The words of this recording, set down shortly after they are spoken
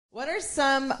What are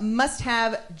some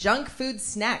must-have junk food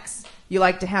snacks you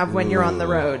like to have when you're on the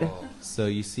road? So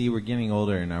you see, we're getting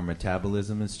older and our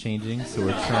metabolism is changing, so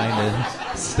we're trying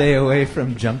to stay away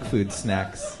from junk food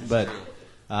snacks. But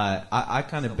I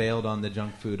kind of bailed on the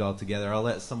junk food altogether. I'll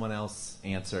let someone else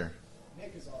answer.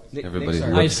 Everybody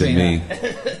looks at me.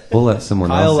 We'll let someone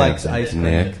Kyle else likes answer. ice cream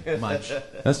Nick. much.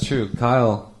 That's true.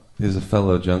 Kyle is a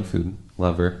fellow junk food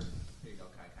lover.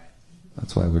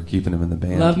 That's why we're keeping him in the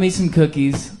band. Love me some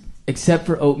cookies, except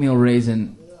for oatmeal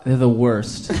raisin. They're the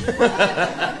worst. Tim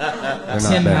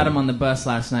had them on the bus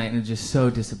last night and was just so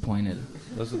disappointed.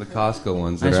 Those are the Costco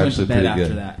ones I that just are went to actually bed pretty after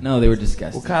good. that. No, they were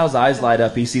disgusting. Well, Kyle's eyes light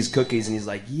up. He sees cookies and he's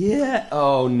like, yeah.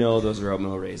 Oh, no, those are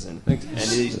oatmeal raisin. And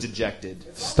he's dejected.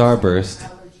 Starburst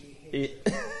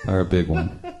are a big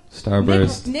one.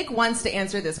 Starburst. Nick wants to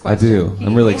answer this I question. do.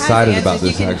 I'm really excited about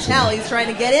this, You can actually. tell he's trying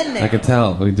to get in there. I can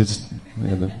tell. We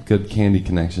have a good candy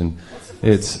connection.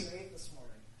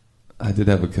 I did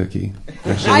have a cookie.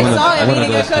 Actually, I saw him one of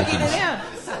eating a those cookie. cookies.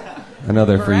 Yeah.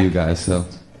 Another for you Correct. guys, so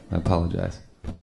I apologize.